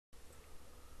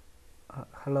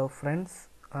Hello friends,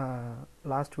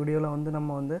 last வீடியோவில் வந்து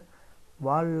நம்ம வந்து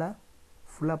வாலில்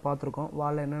ஃபுல்லாக பார்த்துருக்கோம்.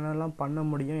 வாலில் என்னென்னலாம் பண்ண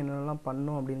முடியும், என்னென்னலாம்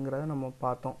பண்ணும் அப்படிங்கிறத நம்ம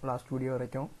பார்த்தோம் லாஸ்ட் வீடியோ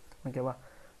வரைக்கும். ஓகேவா?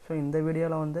 ஸோ இந்த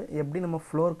வீடியோவில் வந்து எப்படி நம்ம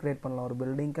ஃப்ளோர் க்ரியேட் பண்ணலாம், ஒரு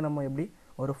பில்டிங்க்கு நம்ம எப்படி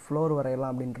ஒரு ஃப்ளோர்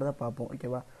வரையலாம் அப்படின்றத பார்ப்போம்.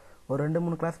 ஓகேவா? ஒரு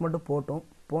 2-3 கிளாஸ் மட்டும்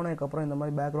போனதுக்கப்புறம் இந்த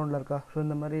மாதிரி பேக்ரவுண்டில் இருக்கா, ஸோ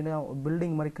இந்த மாதிரி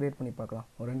பில்டிங் மாதிரி க்ரியேட் பண்ணி பார்க்கலாம்.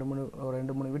 ஒரு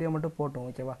ரெண்டு மூணு வீடியோ மட்டும் போட்டோம்.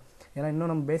 ஓகேவா? ஏன்னா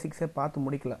இன்னும் நம்ம பேசிக்ஸே பார்த்து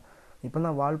முடிக்கல. இப்போ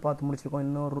தான் வால் பார்த்து முடிச்சிருக்கோம்,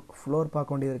 இன்னும் ஃப்ளோர்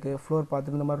பார்க்க வேண்டியது இருக்குது. ஃப்ளோர்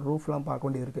பார்த்துட்டு இந்த மாதிரி ரூஃப்லாம் பார்க்க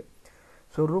வேண்டியது இருக்குது.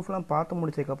 ஸோ ரூஃப்லாம் பார்த்து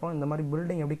முடிச்சதுக்கப்புறம் இந்த மாதிரி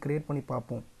பில்டிங் எப்படி க்ரியேட் பண்ணி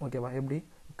பார்ப்போம். ஓகேவா? எப்படி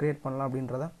க்ரியேட் பண்ணலாம்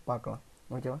அப்படின்றத பார்க்கலாம்.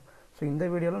 ஓகேவா? ஸோ இந்த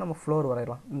வீடியோவில் நம்ம ஃப்ளோர்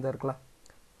வரையலாம். இந்த இருக்கலாம்.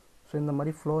 ஸோ இந்த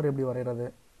மாதிரி ஃப்ளோர் எப்படி வரைகிறது,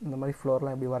 இந்த மாதிரி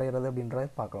ஃப்ளோர்லாம் எப்படி வரைகிறது அப்படின்றத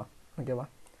பார்க்கலாம். ஓகேவா?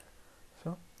 ஸோ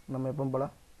நம்ம எப்பவும் போல்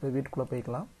வீட்டுக்குள்ளே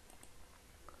போய்க்கலாம்.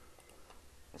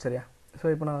 சரியா? ஸோ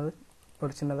இப்போ நான் வந்து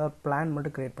ஒரு சின்னதாக பிளான்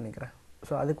மட்டும் க்ரியேட் பண்ணிக்கிறேன்.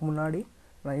 ஸோ அதுக்கு முன்னாடி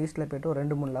நான் ஈஸ்ட்டில் போய்ட்டு ஒரு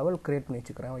 2-3 லெவல் க்ரியேட் பண்ணி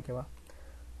வச்சுக்கிறேன். ஓகேவா?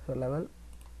 ஸோ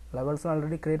லெவல்ஸ்லாம்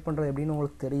ஆல்ரெடி க்ரியேட் பண்ணுறது எப்படின்னு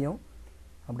உங்களுக்கு தெரியும்.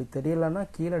 அப்படி தெரியலன்னா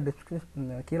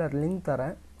கீழே லிங்க்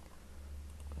தரேன்.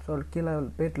 ஸோ கீழே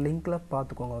போய்ட்டு லிங்க்கில்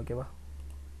பார்த்துக்கோங்க. ஓகேவா?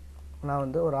 நான்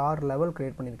வந்து ஒரு 6 லெவல்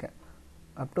க்ரியேட் பண்ணியிருக்கேன்.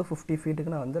 அப் டு 50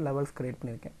 ஃபீட்டுக்கு நான் வந்து லெவல்ஸ் க்ரியேட்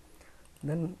பண்ணியிருக்கேன்.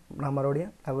 தென் நான்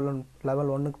மறுபடியும்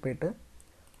லெவல் 1க்கு போய்ட்டு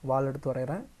வால் எடுத்து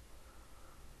வரைகிறேன்.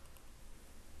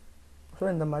 ஸோ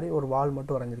இந்த மாதிரி ஒரு வால்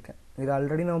மட்டும் வரைஞ்சிருக்கேன். இது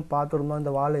ஆல்ரெடி நம்ம பார்த்துருந்தோம்.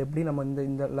 இந்த வால் எப்படி நம்ம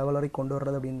இந்த லெவல் வரைக்கும் கொண்டு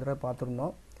வர்றது அப்படின்றத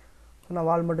பார்த்துருந்தோம். ஸோ நான்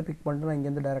வால் மட்டும் பிக் பண்ணிட்டு நான்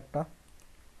இங்கேருந்து டேரெக்டாக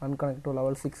அன்கனெக்ட் டு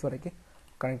லெவல் 6 வரைக்கும்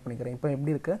கனெக்ட் பண்ணிக்கிறேன். இப்போ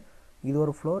எப்படி இருக்குது, இது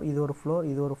ஒரு ஃப்ளோர், இது ஒரு ஃப்ளோர்,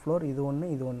 இது ஒரு ஃப்ளோர், இது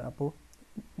ஒன்று. அப்போது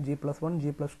G+1,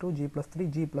 G+2, G+3,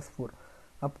 G+4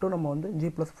 up to நம்ம வந்து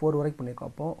G+4 வரைக்கும்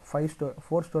பண்ணியிருக்கோம். அப்போது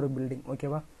 4 ஸ்டோரி பில்டிங்.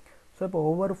 ஓகேவா? ஸோ இப்போ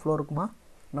ஒவ்வொரு ஃப்ளோருக்குமா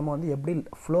நம்ம வந்து எப்படி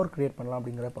ஃப்ளோர் க்ரியேட் பண்ணலாம்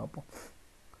அப்படிங்கிறத பார்ப்போம்.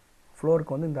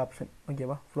 ஃப்ளோருக்கு வந்து இந்த ஆப்ஷன்.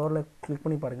 ஓகேவா? ஃப்ளோரில் கிளிக்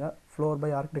பண்ணி பாருங்கள். Floor by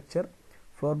architecture,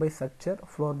 floor by structure,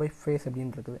 floor by face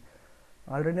அப்படின்னு இருக்குது.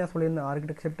 ஆல்ரெடி நான் சொல்லியிருந்தேன்,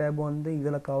 ஆர்கிடெக்சர் டேப் வந்து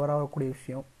இதில் கவர் ஆகக்கூடிய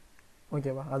விஷயம்.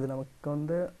 ஓகேவா? அது நமக்கு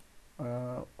வந்து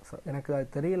எனக்கு அது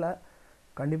தெரியல.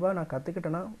 கண்டிப்பாக நான்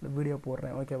கற்றுக்கிட்டேன்னா வீடியோ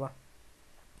போடுறேன். ஓகேவா?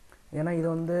 ஏன்னா இது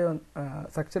வந்து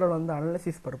ஸ்ட்ரக்சரல் வந்து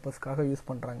அனலிசிஸ் பர்பஸ்க்காக யூஸ்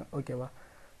பண்ணுறாங்க. ஓகேவா?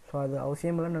 ஸோ அது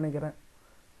அவசியம் இல்லைன்னு நினைக்கிறேன்.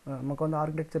 நமக்கு வந்து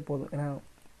ஆர்கிடெக்சர் போதும்.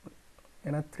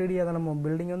 ஏன்னா 3Dயாக தான் நம்ம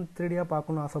பில்டிங் வந்து 3Dயாக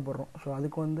பார்க்கணுன்னு ஆசைப்பட்றோம். ஸோ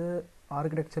அதுக்கு வந்து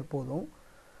ஆர்கிடெக்சர் போதும்.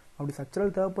 அப்படி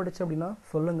ஸ்ட்ரக்சரல் தேவைப்பட்டுச்சு அப்படின்னா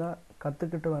சொல்லுங்கள்,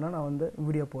 கற்றுக்கிட்டு வேணால் நான் வந்து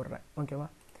வீடியோ போடுறேன். ஓகேவா?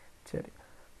 சரி,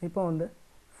 இப்போ வந்து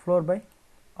floor by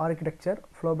architecture,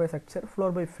 floor by structure,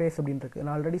 floor by face அப்படின்னு இருக்குது.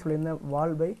 நான் ஆல்ரெடி சொல்லியிருந்தேன்,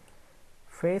 வால் பை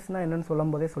ஃபேஸ்னால் என்னென்னு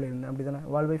சொல்லும் போதே சொல்லியிருந்தேன். அப்படி தானே?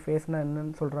 வால் பை ஃபேஸ்னால்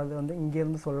என்னென்னு சொல்கிறது வந்து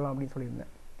இங்கேருந்து சொல்லலாம் அப்படின்னு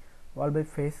சொல்லியிருந்தேன். வால் பை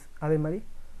ஃபேஸ், அதே மாதிரி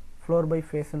ஃப்ளோர் பை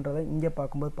ஃபேஸ்ன்றதை இங்கே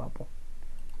பார்க்கும்போது பார்ப்போம்.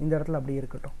 இந்த இடத்துல அப்படி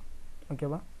இருக்கட்டும்.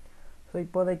 ஓகேவா? ஸோ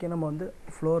இப்போதைக்கு நம்ம வந்து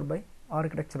ஃப்ளோர் பை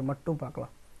ஆர்கிடெக்சர் மட்டும்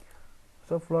பார்க்கலாம்.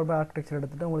 ஸோ ஃப்ளோர் பை ஆர்கிடெக்சர்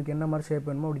எடுத்துகிட்டு உங்களுக்கு என்ன மாதிரி ஷேப்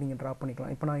வேணுமோ அப்படி நீங்கள் ட்ரா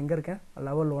பண்ணிக்கலாம். இப்போ நான் இங்கே இருக்கேன்,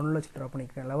 லெவல் 1 வச்சு ட்ரா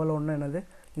பண்ணிக்கிறேன். லெவல் 1 என்னது,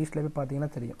 ஈஸ்ட்டில் போய் பார்த்தீங்கன்னா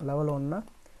தெரியும். லெவல் 1னா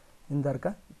இந்த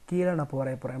இருக்க கீழே நான் இப்போ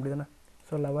வரைய போகிறேன். அப்படி தானே?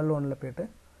 ஸோ லெவல் 1ல் போய்ட்டு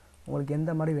உங்களுக்கு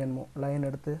எந்த மாதிரி வேணுமோ லைன்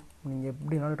எடுத்து நீங்கள்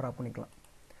எப்படினாலும் ட்ரா பண்ணிக்கலாம்.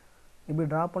 இப்படி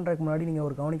ட்ரா பண்ணுறதுக்கு முன்னாடி நீங்கள்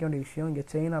ஒரு கவனிக்க வேண்டிய விஷயம், இங்கே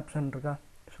செயின் ஆப்ஷன் இருக்கா.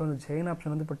 ஸோ இந்த செயின்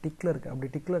ஆப்ஷன் வந்து இப்போ டிக்கில் இருக்குது. அப்படி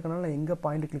டிக்கில் இருக்கனால நான் எங்கே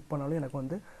பாயிண்ட் கிளிக் பண்ணாலும் எனக்கு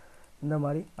வந்து இந்த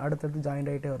மாதிரி அடுத்தடுத்து ஜாயிண்ட்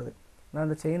ஆகிட்டே வருது. நான்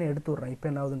இந்த செயினை எடுத்து விட்றேன். இப்போ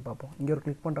என்ன ஆகுதுன்னு பார்ப்போம். இங்கே ஒரு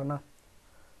கிளிக் பண்ணுறேன்னா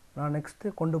நான்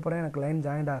நெக்ஸ்ட்டு கொண்டு போகிறேன், எனக்கு லைன்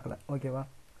ஜாயிண்ட் ஆகலை. ஓகேவா?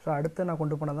 ஸோ அடுத்து நான்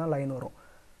கொண்டு போனால் தான் லைன் வரும்.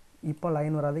 இப்போ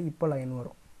லைன் வராது, இப்போ லைன்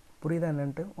வரும். புரியுதா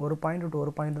என்னன்ட்டு? ஒரு பாயிண்ட் விட்டு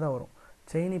ஒரு பாயிண்ட் தான் வரும்.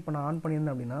 செயின் இப்போ நான் ஆன்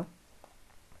பண்ணியிருந்தேன் அப்படின்னா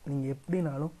நீங்கள்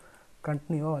எப்படினாலும்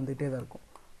கண்டினியூவாக வந்துகிட்டே தான் இருக்கும்.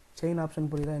 செயின்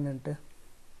ஆப்ஷன் புரியுதா என்னன்ட்டு?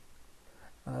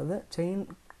 அதாவது செயின்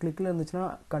கிளிக்கில் இருந்துச்சுன்னா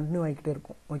கண்டினியூ ஆகிக்கிட்டே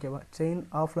இருக்கும். ஓகேவா? செயின்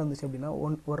ஆஃபில் இருந்துச்சு அப்படின்னா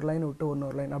ஒரு லைன் விட்டு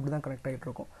ஒரு லைன் அப்படி தான் கனெக்ட் ஆகிட்டு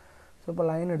இருக்கும். ஸோ இப்போ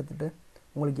லைன் எடுத்துகிட்டு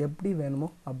உங்களுக்கு எப்படி வேணுமோ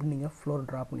அப்படி நீங்கள் ஃப்ளோர்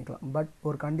ட்ரா பண்ணிக்கலாம். பட்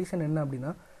ஒரு கண்டிஷன் என்ன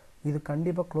அப்படின்னா, இது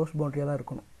கண்டிப்பாக க்ளோஸ் பவுண்ட்ரியாக தான்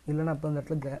இருக்கணும். இல்லைன்னா இப்போ இந்த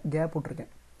இடத்துல கேப்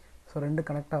விட்ருக்கேன். ஸோ 2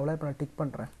 கனெக்ட் ஆகலை. இப்போ நான் டிக்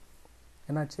பண்ணுறேன்,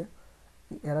 என்னாச்சு,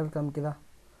 எரர் காமிக்குதா?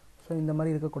 ஸோ இந்த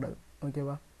மாதிரி இருக்கக்கூடாது.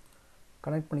 ஓகேவா?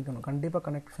 கனெக்ட் பண்ணிக்கணும், கண்டிப்பாக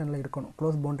கனெக்ஷனில் இருக்கணும்,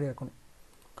 க்ளோஸ் பவுண்ட்ரியாக இருக்கணும்.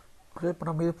 ஸோ இப்போ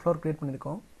நம்ம இது ஃப்ளோர் க்ரியேட்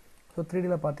பண்ணியிருக்கோம். ஸோ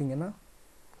 3Dயில் பார்த்தீங்கன்னா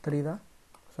தெரியுதா?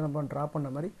 ஸோ நம்ம ட்ரா பண்ண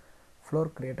மாதிரி ஃப்ளோர்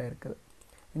க்ரியேட் ஆகிருக்குது.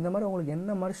 இந்த மாதிரி உங்களுக்கு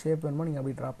என்ன மாதிரி ஷேப் வேணுமோ நீங்கள்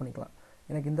அப்படி ட்ரா பண்ணிக்கலாம்.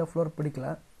 எனக்கு இந்த ஃப்ளோர் பிடிக்கல,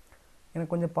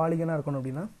 எனக்கு கொஞ்சம் பாலிகனாக இருக்கணும்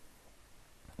அப்படின்னா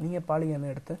நீங்கள் பாலிகனை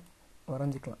எடுத்து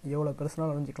வரைஞ்சிக்கலாம். எவ்வளோ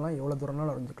பெருசுனாலும் வரைஞ்சிக்கலாம், எவ்வளோ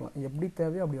தூரம்னாலும் வரைஞ்சிக்கலாம். எப்படி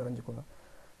தேவையோ அப்படி வரைஞ்சிக்கோங்க.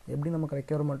 எப்படி நமக்கு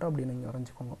ரெக்யர்மெண்ட்டோ அப்படி நீங்கள்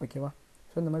வரைஞ்சிக்கோங்க. ஓகேவா?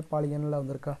 ஸோ இந்த மாதிரி பாலிகனில்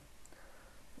வந்திருக்கா?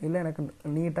 இல்லை எனக்கு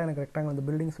நீட்டாக எனக்கு ரெக்டாங்கிள், அந்த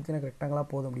பில்டிங் சுற்றி எனக்கு ரெக்டாங்கிளாக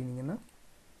போதும் அப்படின்னீங்கன்னா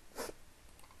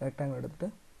ரெக்டாங்கிள் எடுத்துகிட்டு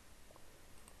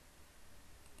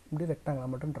இப்படி ரெக்டாங்கிளாக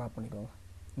மட்டும் ட்ரா பண்ணிக்கோங்க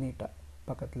நீட்டாக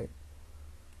பக்கத்துலேயே.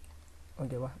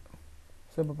 ஓகேவா?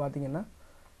 ஸோ இப்போ பார்த்தீங்கன்னா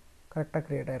கரெக்டாக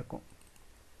க்ரியேட் ஆகிருக்கும்.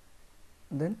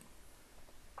 தென்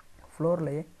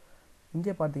ஃப்ளோர்லேயே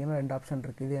இங்கே பார்த்தீங்கன்னா 2 ஆப்ஷன்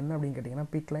இருக்குது. இது என்ன அப்படின்னு கேட்டிங்கன்னா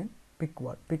பிக் லைன், பிக்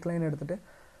வால். பிக் லைன் எடுத்துகிட்டு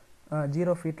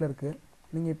 0 ஃபீட்டில் இருக்குது.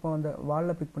 நீங்கள் இப்போ அந்த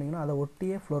வாலில் பிக் பண்ணிங்கன்னா அதை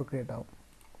ஒட்டியே ஃப்ளோர் க்ரியேட் ஆகும்.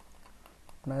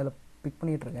 நான் இதில் பிக்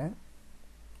பண்ணிகிட்ருக்கேன்.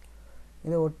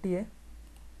 இதை ஒட்டியே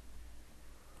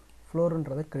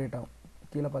ஃப்ளோருன்றது க்ரியேட் ஆகும்.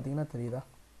 கீழே பார்த்தீங்கன்னா தெரியுதா?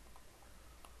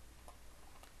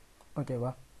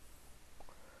 ஓகேவா?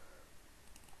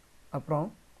 அப்புறம்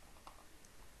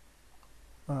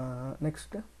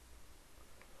நெக்ஸ்ட்டு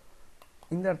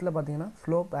இந்த இடத்துல பார்த்தீங்கன்னா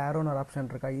ஸ்லோப் ஏரோன்னு ஒரு ஆப்ஷன்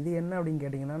இருக்கா. இது என்ன அப்படின்னு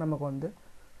கேட்டிங்கன்னா நமக்கு வந்து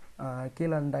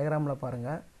கீழே அந்த டயக்ராமில்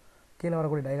பாருங்கள், கீழே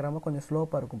வரக்கூடிய டயக்ராமில் கொஞ்சம்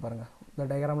ஸ்லோப்பாக இருக்கும் பாருங்கள். இந்த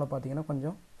டயக்ராமில் பார்த்தீங்கன்னா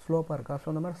கொஞ்சம் ஸ்லோப்பாக இருக்கா. ஸோ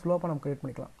அந்த மாதிரி ஸ்லோப்பை நம்ம க்ரியேட்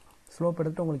பண்ணிக்கலாம். ஸ்லோப்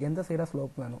எடுத்துகிட்டு உங்களுக்கு எந்த சைடாக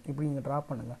ஸ்லோப் வேணும் இப்படி நீங்கள் ட்ரா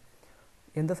பண்ணுங்கள்.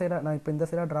 எந்த சைடாக நான் இப்போ இந்த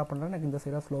சைடாக ட்ரா பண்ணுறேன், எனக்கு இந்த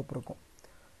சைடாக ஸ்லோப் இருக்கும்.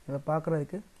 இதை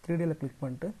பார்க்குறதுக்கு 3Dயில் கிளிக்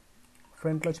பண்ணிட்டு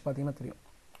ஃப்ரண்ட்டில் வச்சு பார்த்தீங்கன்னா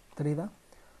தெரியுதா?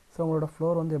 ஸோ உங்களோட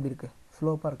ஃப்ளோர் வந்து எப்படி இருக்குது,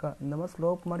 ஸ்லோப்பாக இருக்கா? இந்த மாதிரி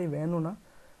ஸ்லோப் மாதிரி வேணும்னா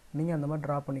நீங்கள் அந்த மாதிரி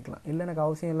ட்ரா பண்ணிக்கலாம். இல்லை எனக்கு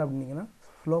அவசியம் இல்லை அப்படின்னீங்கன்னா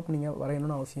ஸ்லோப் நீங்கள்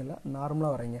வரையணும்னு அவசியம் இல்லை,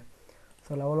 நார்மலாக வரைங்க.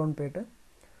 ஸோ லெவல் 1 போய்ட்டு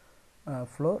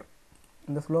ஃப்ளோர்,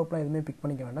 இந்த ஸ்லோப்லாம் எதுவுமே பிக்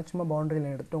பண்ணிக்க வேண்டாம். சும்மா பவுண்டரி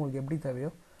லைன் எடுத்துகிட்டு உங்களுக்கு எப்படி தேவையோ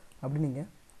அப்படி நீங்கள்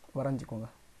வரைஞ்சிக்கோங்க.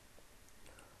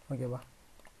 ஓகேவா?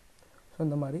 ஸோ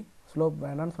இந்த மாதிரி ஸ்லோப்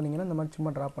வேணான்னு சொன்னீங்கன்னா இந்த மாதிரி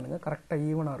சும்மா ட்ரா பண்ணுங்கள். கரெக்டாக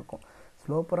ஈவனாக இருக்கும்.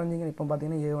 ஸ்லோப் வரைஞ்சிங்கன்னா இப்போ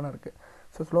பார்த்தீங்கன்னா ஈவனாக இருக்குது.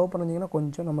 ஸோ ஸ்லோப் வரைஞ்சிங்கன்னா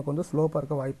கொஞ்சம் நமக்கு வந்து ஸ்லோப்பாக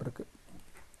இருக்க வாய்ப்பு இருக்குது.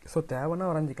 ஸோ தேவைன்னா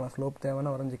வரைஞ்சிக்கலாம், ஸ்லோப்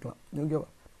தேவைன்னா வரைஞ்சிக்கலாம். ஓகேவா?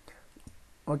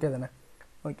 ஓகே தானே?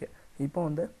 ஓகே. இப்போ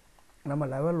வந்து நம்ம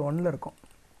லெவல் 1ல் இருக்கோம்.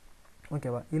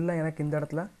 ஓகேவா? இல்லை எனக்கு இந்த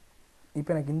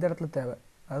இடத்துல தேவை,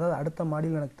 அதாவது அடுத்த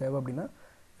மாடியில் எனக்கு தேவை அப்படின்னா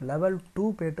லெவல் 2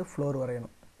 போய்ட்டு ஃப்ளோர்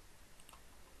வரையணும்.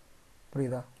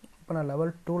 புரியுதா? இப்போ நான்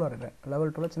லெவல் 2ல் வரைகிறேன்.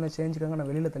 லெவல் 2ல் சின்ன சேஞ்சுக்காக நான்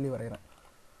வெளியில் தள்ளி வரைகிறேன்.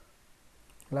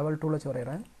 லெவல் 2ல் வச்சு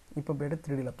வரைகிறேன். இப்போ போய்ட்டு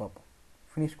 3Dயில் பார்ப்போம்.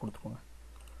 ஃபினிஷ் கொடுத்துக்கோங்க.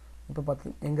 இப்போ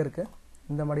பார்த்து எங்கே இருக்குது,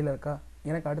 இந்த மாடியில் இருக்கா.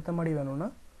 எனக்கு அடுத்த மாடி வேணும்னா,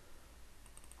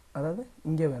 அதாவது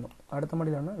இங்கே வேணும், அடுத்த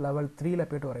மாடியில் வேணும்னா லெவல் 3ல்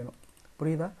போய்ட்டு வரையணும்.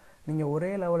 புரியுதா? நீங்கள்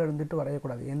ஒரே லெவலில் இருந்துட்டு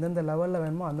வரையக்கூடாது. எந்தெந்த லெவலில்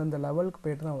வேணுமோ அந்தந்த லெவலுக்கு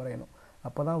போய்ட்டு தான் வரையணும்.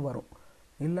 அப்போ தான் வரும்.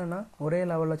 இல்லைன்னா ஒரே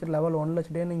லெவலில் வச்சுட்டு லெவல் 1ல்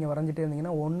வச்சுட்டே நீங்கள் வரைஞ்சிட்டே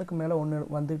இருந்தீங்கன்னா ஒன்றுக்கு மேலே ஒன்று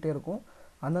வந்துகிட்டே இருக்கும்.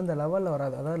 அந்தந்த லெவலில்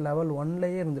வராது. அதாவது லெவல்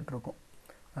 1லேயே இருந்துகிட்ருக்கும்.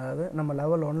 அதாவது நம்ம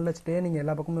லெவல் 1ல் வச்சுட்டே நீங்கள்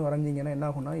எல்லா பக்கமும் வரைஞ்சிங்கன்னா என்ன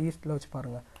ஆகும்னா, ஈஸ்ட்டில் வச்சு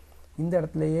பாருங்கள், இந்த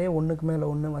இடத்துலையே ஒன்றுக்கு மேலே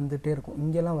ஒன்று வந்துகிட்டே இருக்கும்.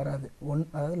 இங்கெல்லாம் வராது.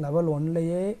 அதாவது லெவல்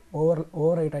 1லேயே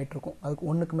ஓவர் ரைட் ஆகிட்ருக்கும். அதுக்கு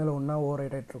ஒன்றுக்கு மேலே ஒன்றா ஓவர்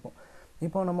ரைட் ஆகிட்ருக்கும்.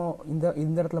 இப்போ நம்ம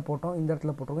இந்த இடத்துல போட்டோம், இந்த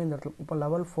இடத்துல போட்டிருக்கோம், இந்த இடத்துல இப்போ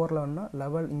லெவல் 4ல் வேணும்னா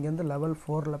இங்கேருந்து லெவல்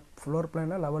 4ல் ஃப்ளோர்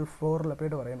பிளானில் லெவல் 4ல்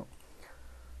போய்ட்டு வரையணும்.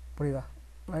 புரியுதா?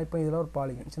 நான் இப்போ இதில் ஒரு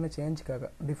பாலிகன் சின்ன சேஞ்சுக்காக,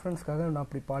 டிஃப்ரென்ஸ்க்காக நான்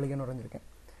அப்படி பாலிகன் வரைஞ்சிருக்கேன்.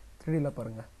 3Dயில்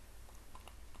பாருங்கள்.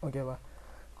 ஓகேவா?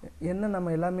 என்ன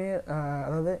நம்ம எல்லாமே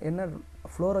அதாவது என்ன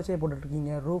ஃப்ளோர் வச்சே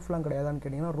போட்டுட்ருக்கீங்க, ரூஃப்லாம் கிடையாதான்னு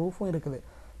கேட்டிங்கன்னா ரூஃபும் இருக்குது.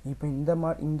 இப்போ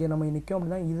இங்கே நம்ம நிற்கும்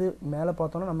அப்படின்னா இது மேலே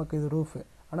பார்த்தோன்னா நமக்கு இது ரூஃபு.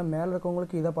 ஆனால் மேலே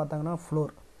இருக்கவங்களுக்கு இதை பார்த்தாங்கன்னா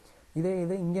ஃப்ளோர். இதே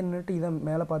இங்கே நின்றுட்டு இதை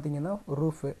மேலே பார்த்தீங்கன்னா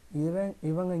ரூஃபு.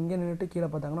 இவங்க இங்கே நின்றுட்டு கீழே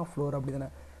பார்த்தாங்கன்னா ஃப்ளோர். அப்படி தானே?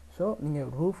 ஸோ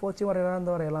நீங்கள் ரூஃப் வச்சு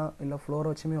வரையலாம், இல்லை ஃப்ளோர்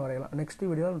வச்சுமே வரையலாம். நெக்ஸ்ட்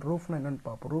வீடியோவில் ரூஃப்னா என்னென்னு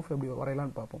பார்ப்போம், ரூஃப் எப்படி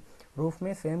வரையலான்னு பார்ப்போம்.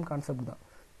 ரூஃப்மே சேம் கான்செப்ட் தான்.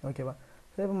 ஓகேவா?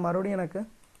 ஸோ இப்போ மறுபடியும் எனக்கு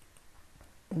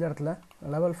இந்த இடத்துல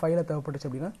லெவல் 5ல் தேவைப்பட்டுச்சு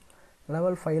அப்படின்னா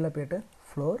லெவல் 5ல் போய்ட்டு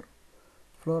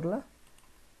ஃப்ளோரில்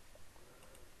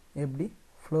எப்படி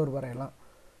ஃப்ளோர் வரையலாம்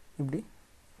இப்படி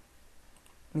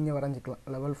நீங்கள் வரைஞ்சிக்கலாம்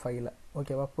லெவல் 5ல்.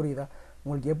 ஓகேவா? புரியுதா?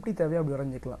 உங்களுக்கு எப்படி தேவையோ அப்படி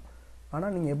வரைஞ்சிக்கலாம்.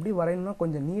 ஆனால் நீங்கள் எப்படி வரையணும்னா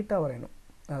கொஞ்சம் நீட்டாக வரையணும்.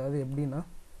 அதாவது எப்படின்னா,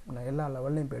 நான் எல்லா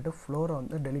லெவல்லையும் போய்ட்டு ஃப்ளோரை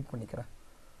வந்து டெலீட் பண்ணிக்கிறேன்.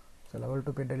 ஸோ லெவல்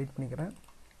 2 போய் டெலீட் பண்ணிக்கிறேன்,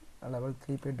 லெவல்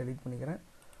 3 போய் டெலீட் பண்ணிக்கிறேன்,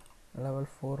 லெவல்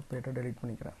 4 போய்ட்டு டெலீட்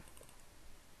பண்ணிக்கிறேன்.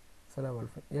 ஸோ லெவல்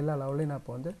 5 எல்லா லெவல்லையும் நான்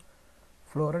இப்போ வந்து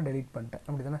ஃப்ளோரை டெலீட் பண்ணிட்டேன்.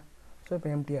 அப்படி தானே? ஸோ இப்போ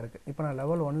எம்டியாக இருக்குது. இப்போ நான்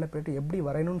லெவல் 1ல் போய்ட்டு எப்படி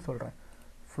வரையணும்னு சொல்கிறேன்.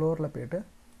 ஃப்ளோரில் போய்ட்டு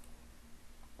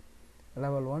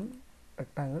லெவல் 1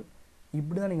 ரெக்டாங்கிள்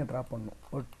இப்படி தான் நீங்கள் ட்ரா பண்ணணும்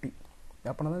ஒட்டி.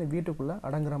 அப்படின்னா தான் வீட்டுக்குள்ளே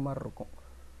அடங்குற மாதிரி இருக்கும்.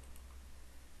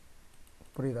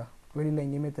 புரியுதா? வெளியில்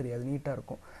எங்கேயுமே தெரியாது, நீட்டாக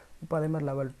இருக்கும். இப்போ அதே மாதிரி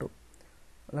லெவல்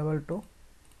 2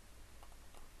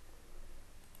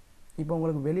 இப்போ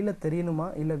உங்களுக்கு வெளியில் தெரியணுமா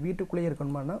இல்லை வீட்டுக்குள்ளேயே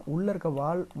இருக்கணுமானா உள்ளே இருக்க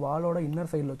வாலோட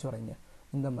இன்னர் சைடில் வச்சு வரைங்க.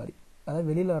 இந்த மாதிரி, அதாவது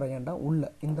வெளியில் வரையண்டா உள்ளே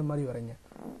இந்த மாதிரி வரைங்க.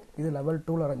 இது லெவல்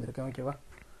 2ல் வரைஞ்சிருக்கேன். ஓகேவா?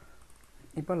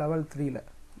 இப்போ லெவல்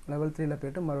 3ல்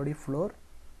போய்ட்டு மறுபடியும் ஃப்ளோர்,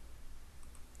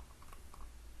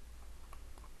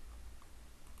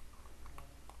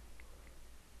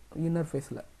 இன்னர்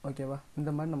ஃபேஸில். ஓகேவா? இந்த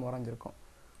மாதிரி நம்ம வரைஞ்சிருக்கோம்.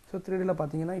 ஸோ 3Dயில்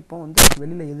பார்த்தீங்கன்னா இப்போ வந்து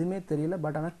வெளியில் எதுவுமே தெரியல,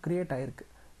 பட் ஆனால் க்ரியேட் ஆகிருக்கு.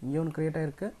 இங்கே ஒன்று க்ரியேட்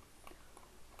ஆகிருக்கு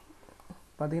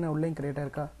பார்த்தீங்கன்னா, உள்ளேயும் க்ரியேட்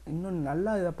ஆகிருக்கா. இன்னும்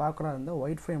நல்லா இதை பார்க்குறா இருந்தால்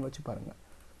ஒயிட் ஃப்ரேம் வச்சு பாருங்கள்.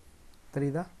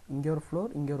 தெரியுதா? இங்கே ஒரு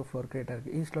ஃப்ளோர் க்ரியேட்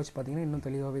ஆகிருக்கு. ஈஸ்ட்டில் வச்சு பார்த்தீங்கன்னா இன்னும்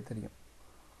தெளிவாகவே தெரியும்.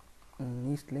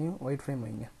 ஈஸ்ட்லேயும் ஒயிட் ஃப்ரேம்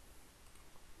வைங்க.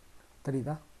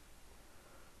 தெரியுதா?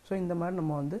 ஸோ இந்த மாதிரி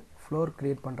நம்ம வந்து ஃப்ளோர்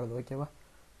க்ரியேட் பண்ணுறது. ஓகேவா?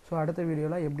 ஸோ அடுத்த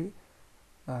வீடியோவில் எப்படி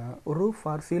ரூஃப்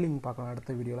ஆர் சீலிங் பார்க்கலாம்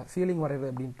அடுத்த வீடியோவில். சீலிங்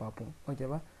வரைகிறது எப்படின்னு பார்ப்போம்.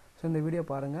 ஓகேவா? ஸோ இந்த வீடியோ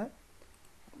பாருங்கள்,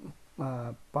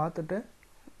 பார்த்துட்டு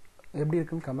எப்படி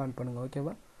இருக்குன்னு கமெண்ட் பண்ணுங்கள்.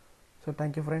 ஓகேவா? ஸோ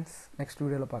தேங்க்யூ ஃப்ரெண்ட்ஸ், நெக்ஸ்ட்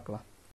வீடியோவில் பார்க்கலாம்.